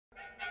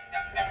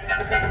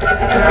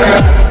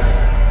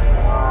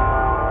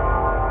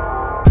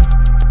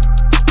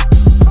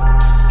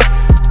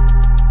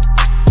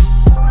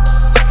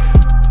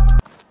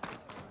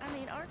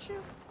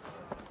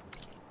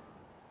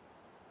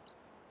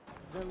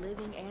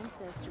living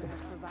ancestor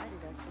has provided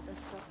us with a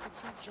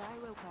substitute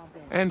gyro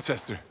compass.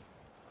 Ancestor,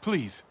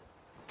 please.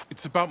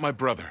 It's about my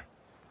brother.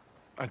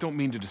 I don't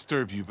mean to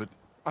disturb you, but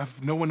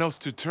I've no one else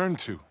to turn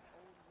to.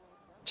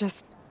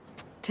 Just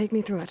take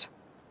me through it.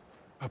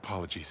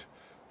 Apologies.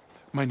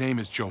 My name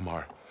is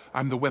Jomar.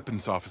 I'm the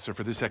weapons officer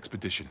for this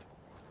expedition.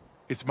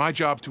 It's my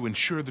job to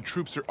ensure the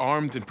troops are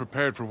armed and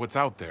prepared for what's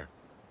out there.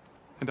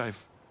 And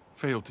I've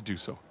failed to do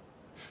so.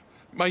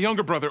 My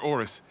younger brother,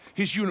 Oris,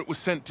 his unit was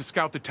sent to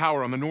scout the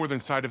tower on the northern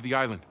side of the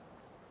island.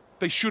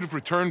 They should have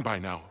returned by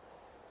now.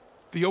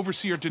 The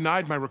Overseer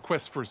denied my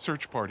request for a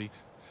search party.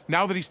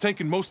 Now that he's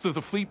taken most of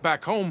the fleet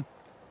back home,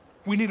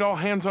 we need all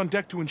hands on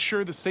deck to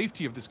ensure the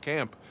safety of this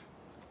camp.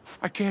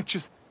 I can't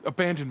just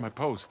abandon my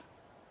post.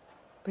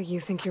 But you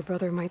think your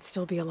brother might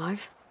still be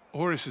alive?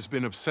 Oris has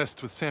been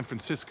obsessed with San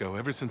Francisco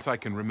ever since I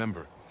can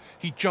remember.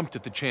 He jumped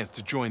at the chance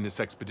to join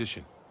this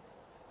expedition.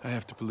 I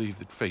have to believe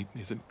that fate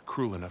isn't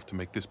cruel enough to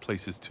make this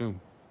place his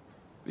tomb.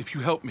 If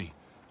you help me,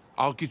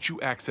 I'll get you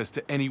access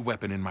to any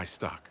weapon in my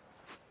stock.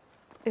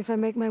 If I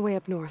make my way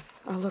up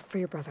north, I'll look for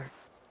your brother.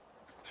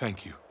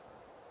 Thank you.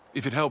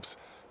 If it helps,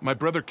 my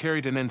brother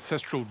carried an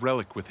ancestral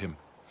relic with him.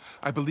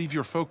 I believe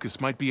your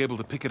focus might be able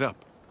to pick it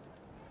up.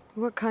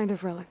 What kind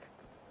of relic?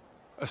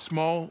 A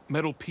small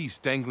metal piece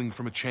dangling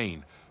from a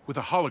chain, with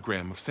a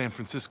hologram of San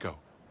Francisco.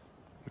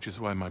 Which is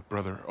why my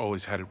brother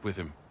always had it with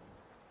him.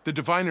 The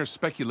diviners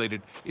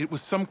speculated it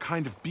was some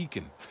kind of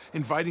beacon,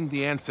 inviting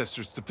the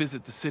ancestors to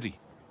visit the city.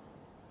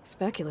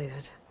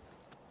 Speculated?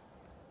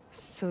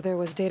 So there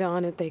was data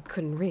on it they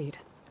couldn't read?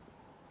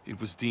 It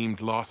was deemed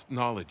lost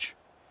knowledge.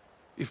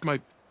 If my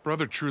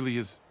brother truly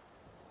is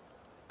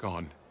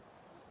gone,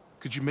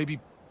 could you maybe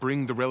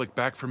bring the relic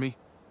back for me?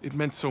 It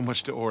meant so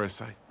much to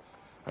Oris.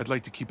 I'd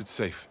like to keep it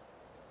safe.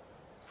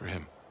 For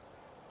him.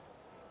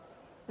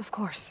 Of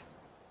course.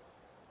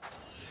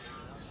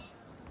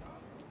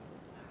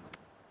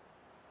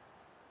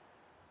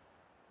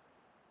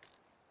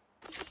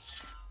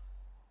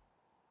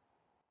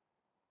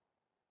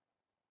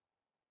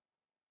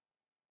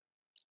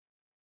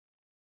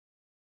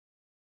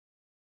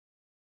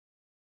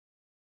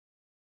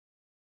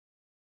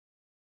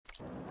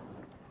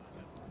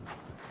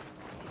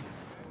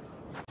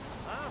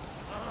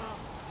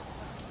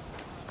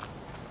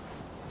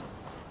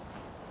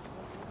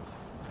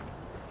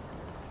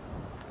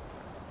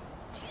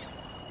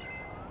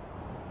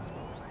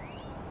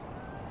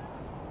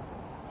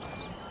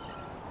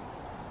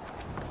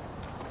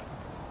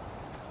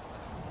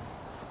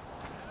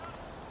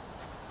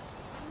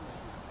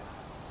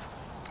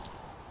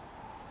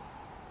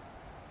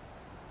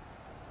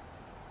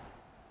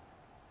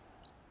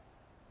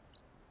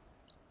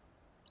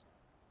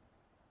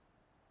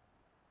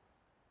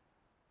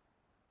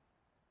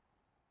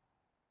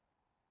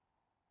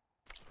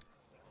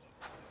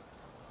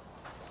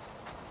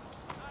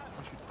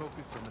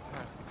 Focus on the task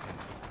at hand.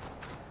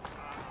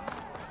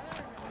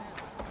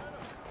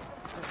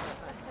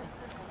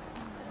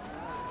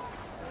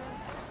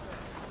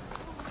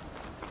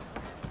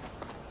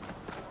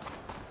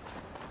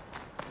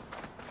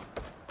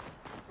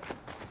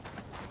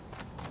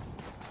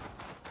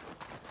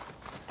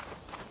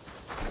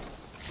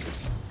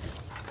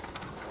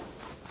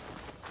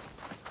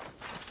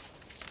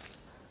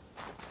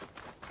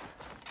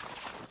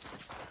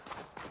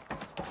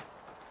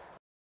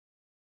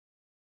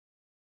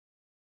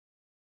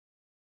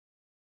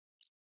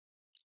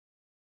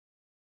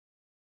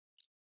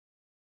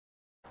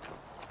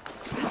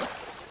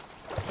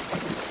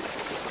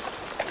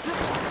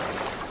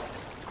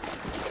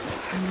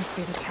 That must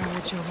be the tower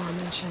Jomar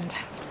mentioned.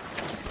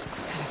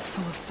 And it's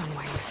full of sun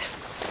wings.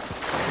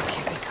 That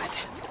can't be good.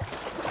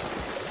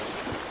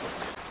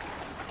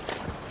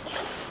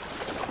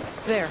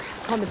 There,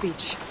 on the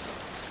beach.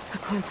 A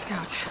Quen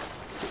scout.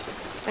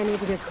 I need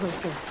to get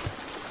closer.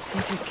 See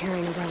if he's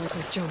carrying a relic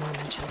like Jomar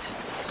mentioned.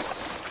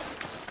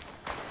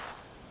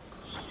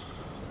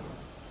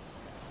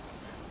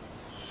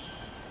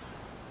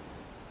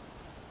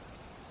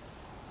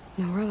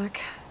 No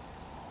relic.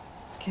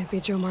 Can't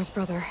be Jomar's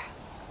brother.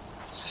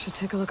 I should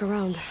take a look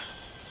around.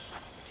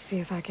 See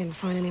if I can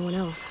find anyone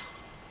else.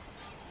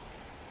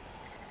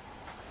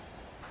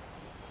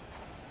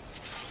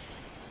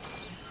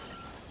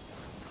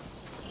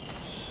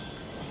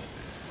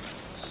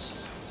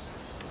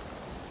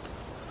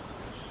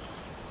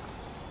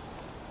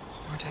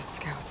 More dead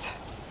scouts.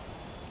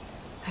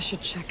 I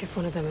should check if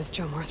one of them is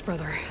Jomar's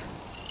brother.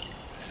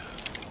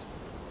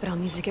 But I'll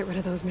need to get rid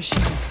of those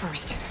machines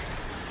first.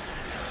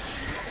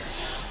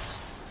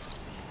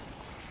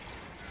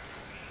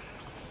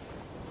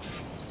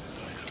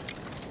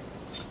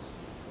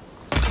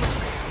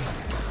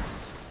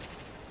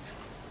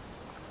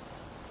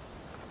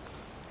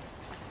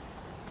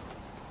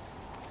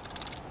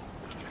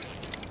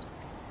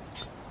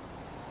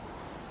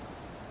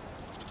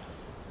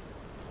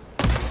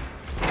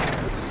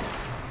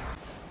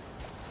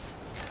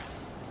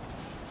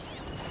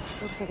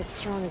 Looks like it's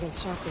strong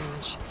against shock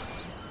damage.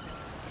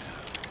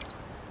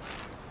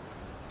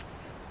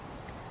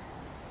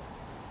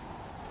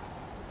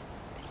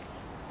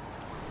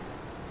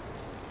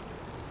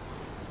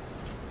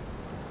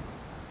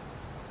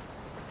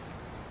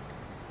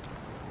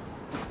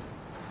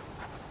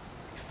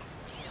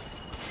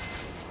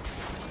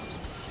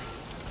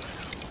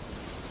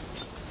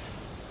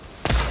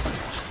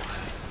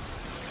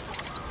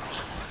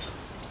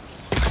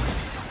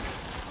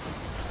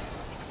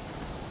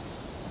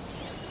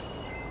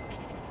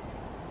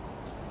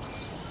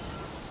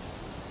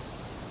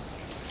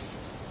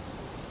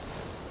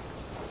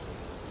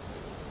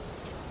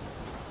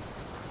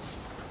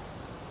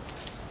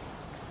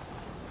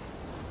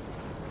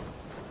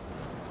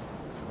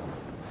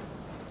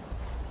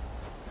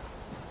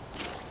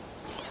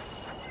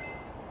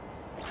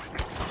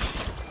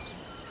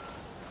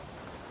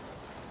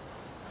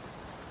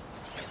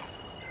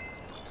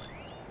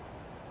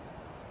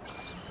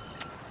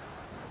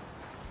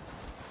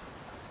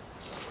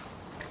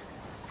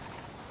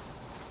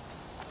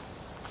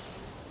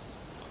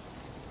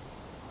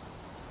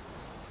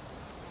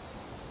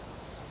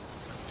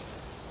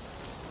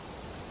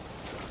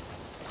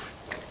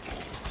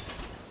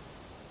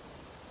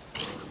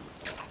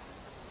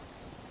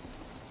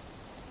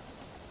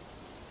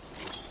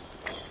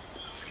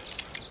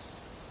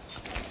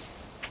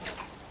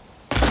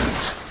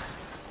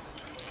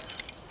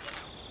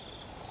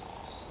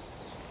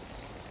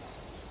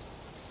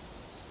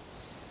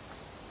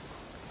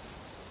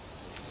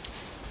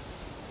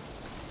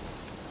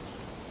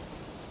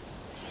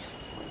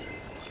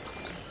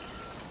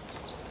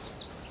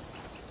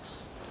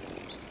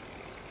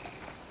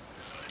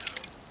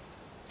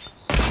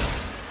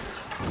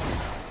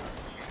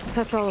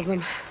 That's all of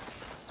them.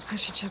 I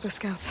should check the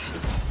scouts.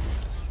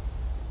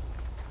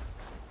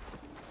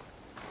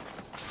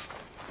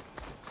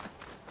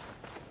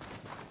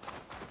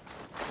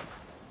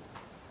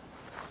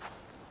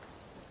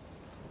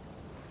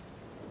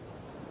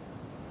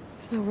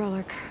 There's no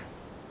relic.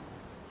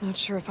 Not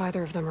sure if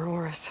either of them are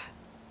Oris.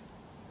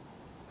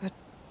 But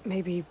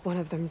maybe one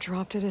of them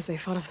dropped it as they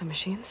fought off the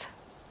machines?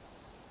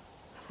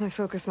 My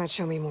focus might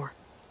show me more.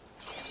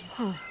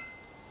 Huh.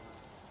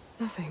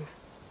 Nothing.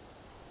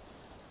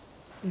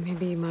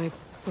 Maybe my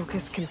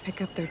focus can pick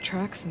up their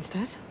tracks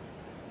instead?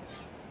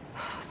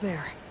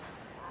 There.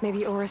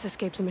 Maybe Oris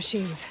escaped the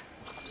machines.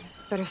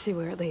 Better see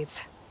where it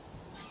leads.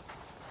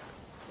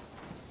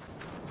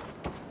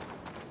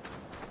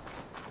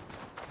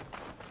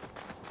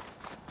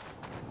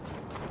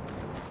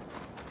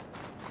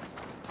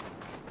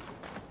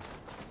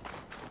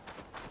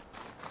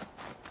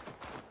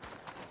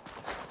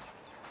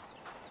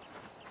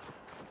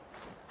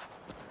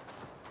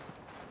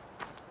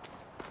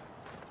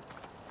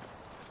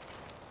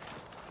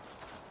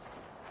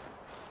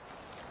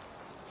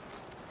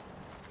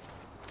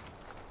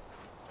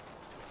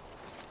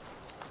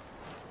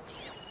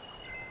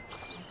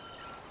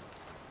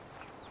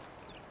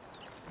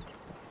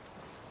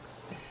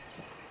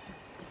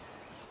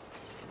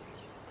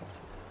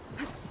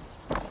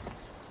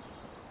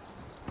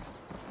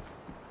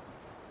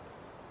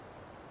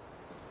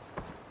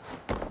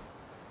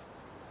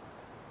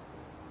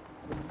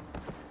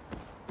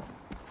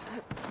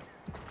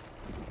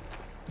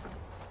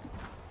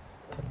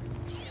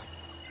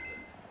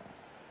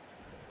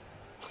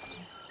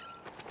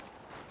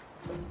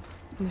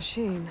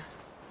 Machine.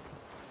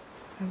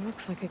 It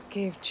looks like it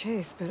gave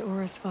chase, but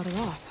Oris fought it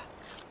off.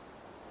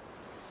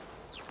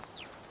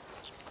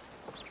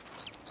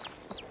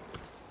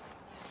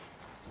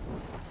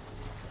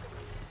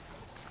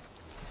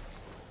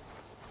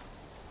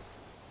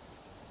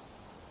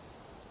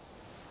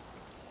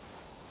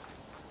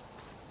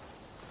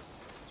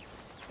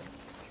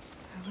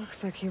 It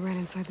looks like he ran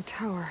inside the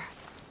tower.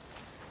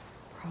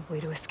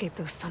 Probably to escape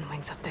those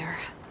sunwings up there.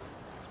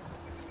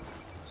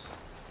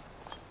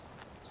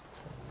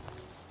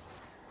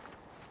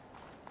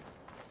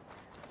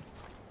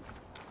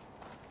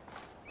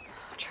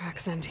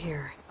 Tracks end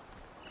here.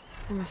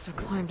 I must have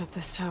climbed up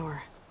this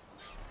tower.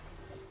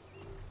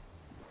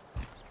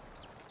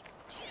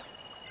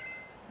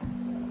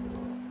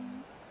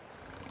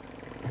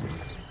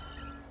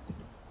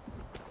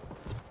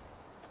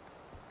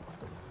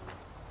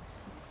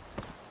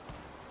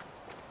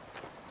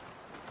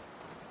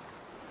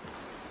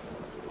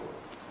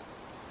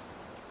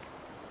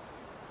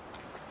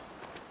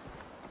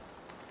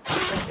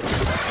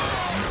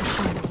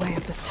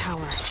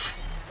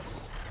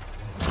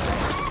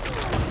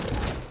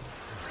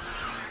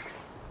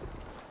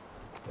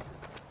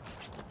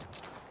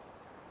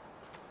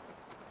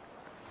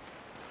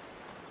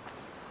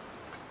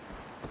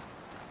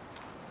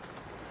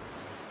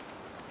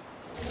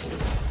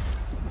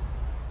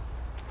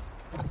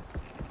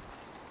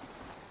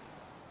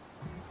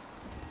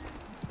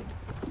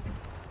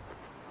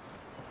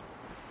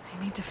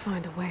 I need to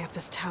find a way up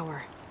this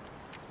tower.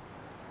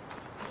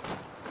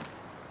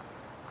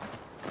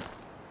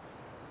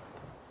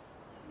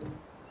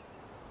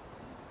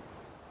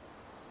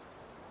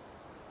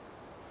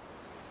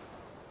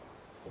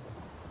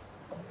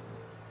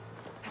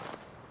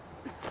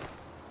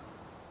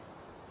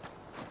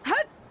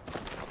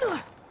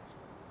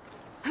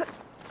 To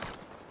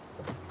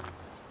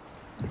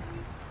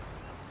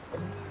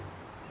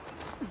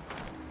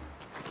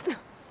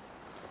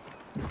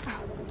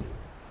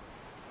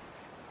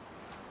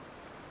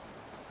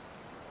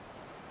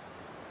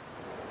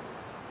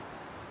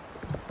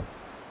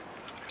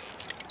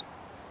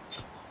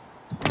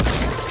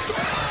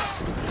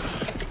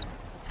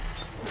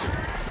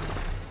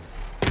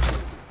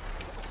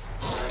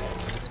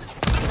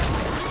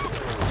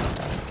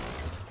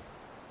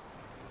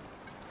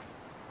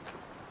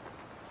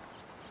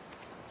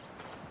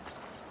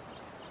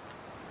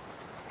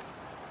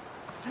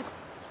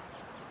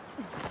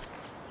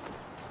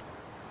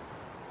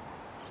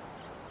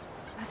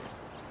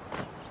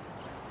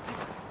a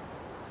way up this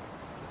tower.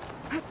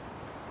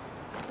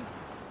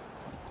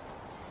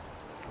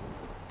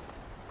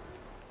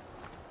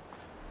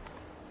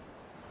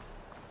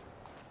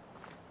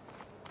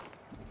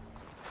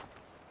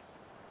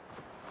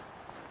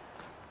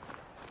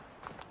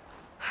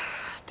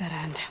 Dead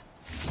end.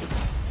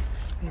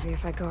 Maybe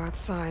if I go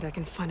outside, I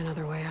can find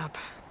another way up.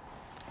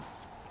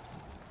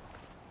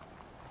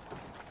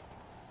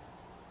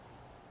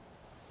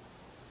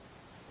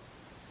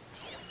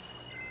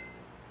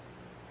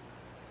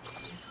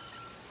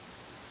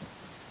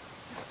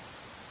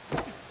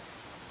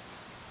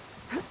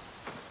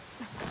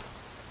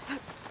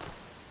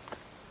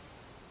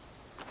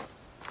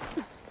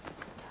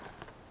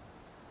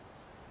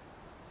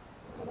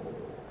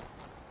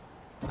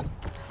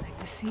 Nothing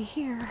to see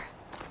here.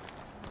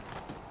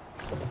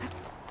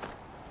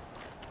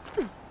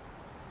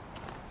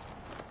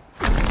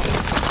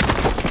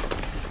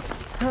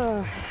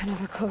 Oh,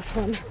 another close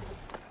one.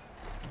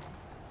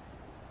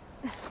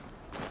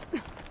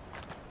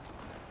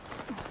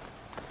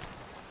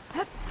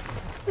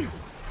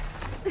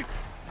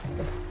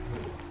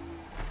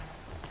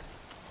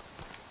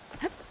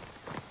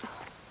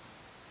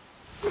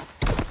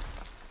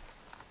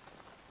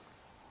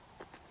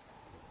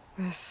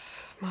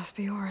 This must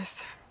be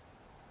Oris.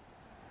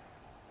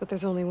 But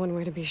there's only one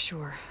way to be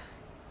sure.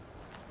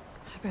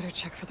 I better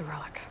check for the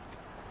relic.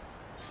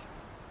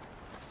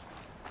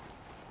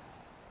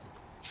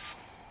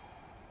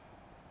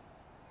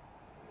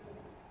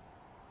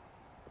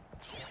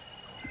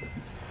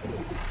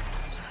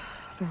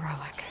 The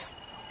relic.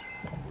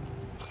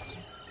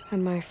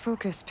 And my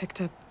focus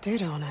picked up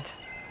data on it.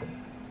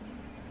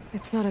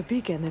 It's not a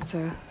beacon, it's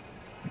a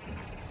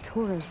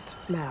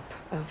tourist map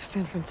of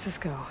San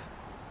Francisco.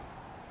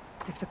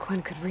 If the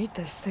Quen could read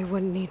this, they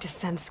wouldn't need to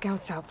send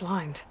scouts out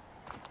blind.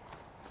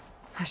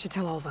 I should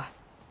tell Alva.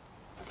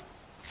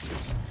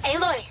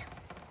 Aloy!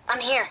 I'm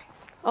here.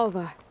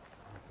 Alva,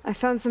 I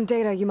found some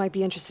data you might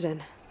be interested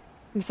in.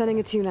 I'm sending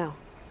it to you now.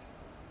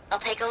 I'll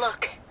take a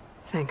look.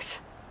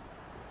 Thanks.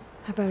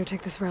 I better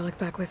take this relic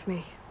back with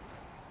me.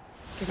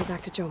 Give it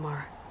back to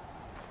Jomar.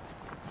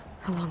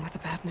 Along with the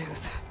bad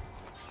news.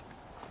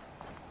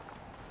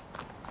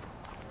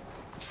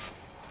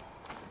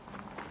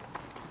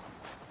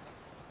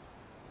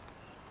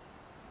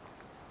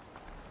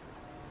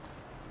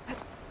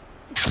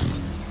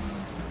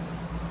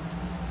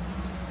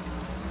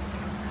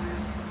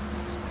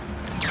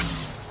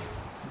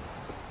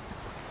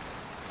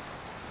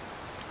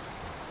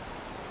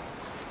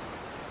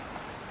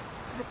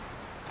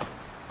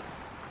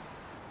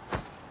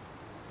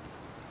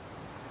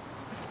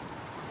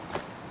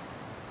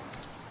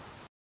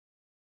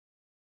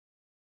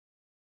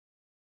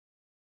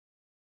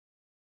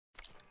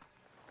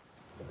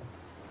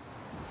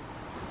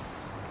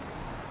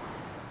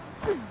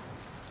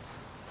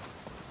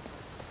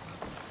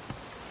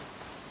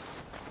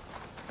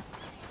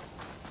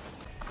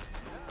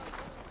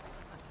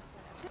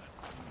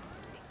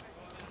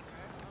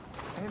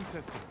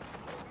 Ancestor,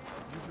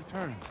 you've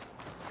returned.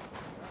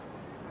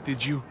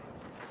 Did you?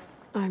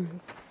 I'm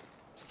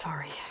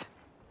sorry.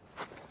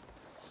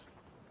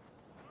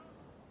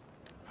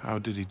 How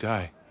did he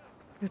die?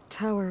 The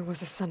tower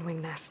was a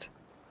sunwing nest.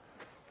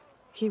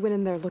 He went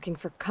in there looking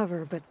for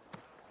cover, but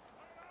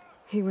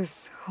he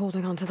was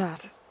holding on to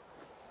that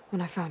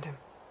when I found him.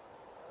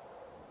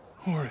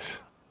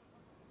 Horace.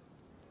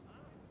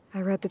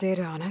 I read the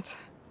data on it.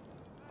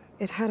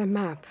 It had a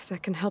map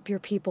that can help your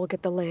people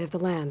get the lay of the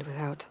land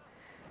without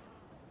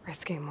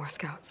risking more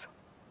scouts.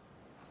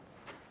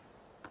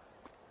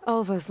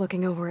 Alva's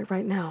looking over it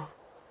right now.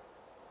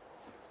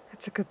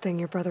 It's a good thing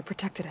your brother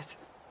protected it.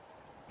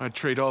 I'd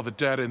trade all the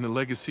data in the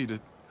legacy to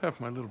have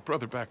my little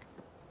brother back.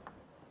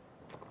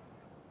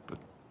 But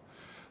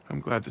I'm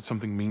glad that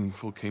something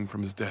meaningful came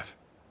from his death.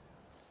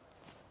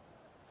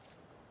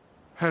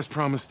 As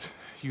promised,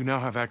 you now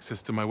have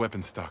access to my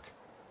weapon stock.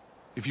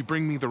 If you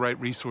bring me the right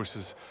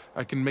resources,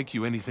 I can make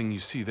you anything you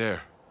see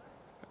there.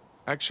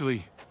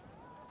 Actually,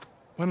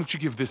 why don't you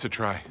give this a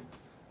try?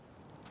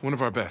 One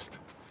of our best.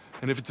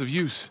 And if it's of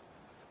use,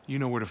 you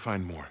know where to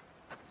find more.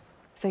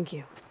 Thank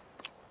you.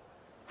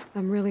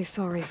 I'm really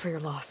sorry for your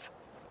loss.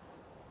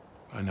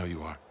 I know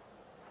you are.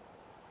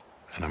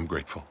 And I'm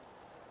grateful.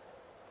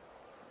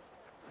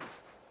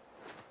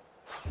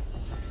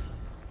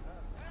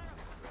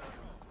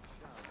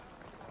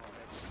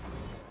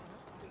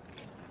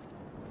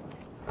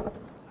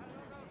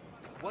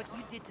 What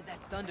you did to that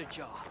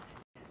Thunderjaw.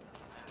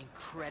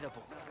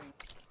 Incredible.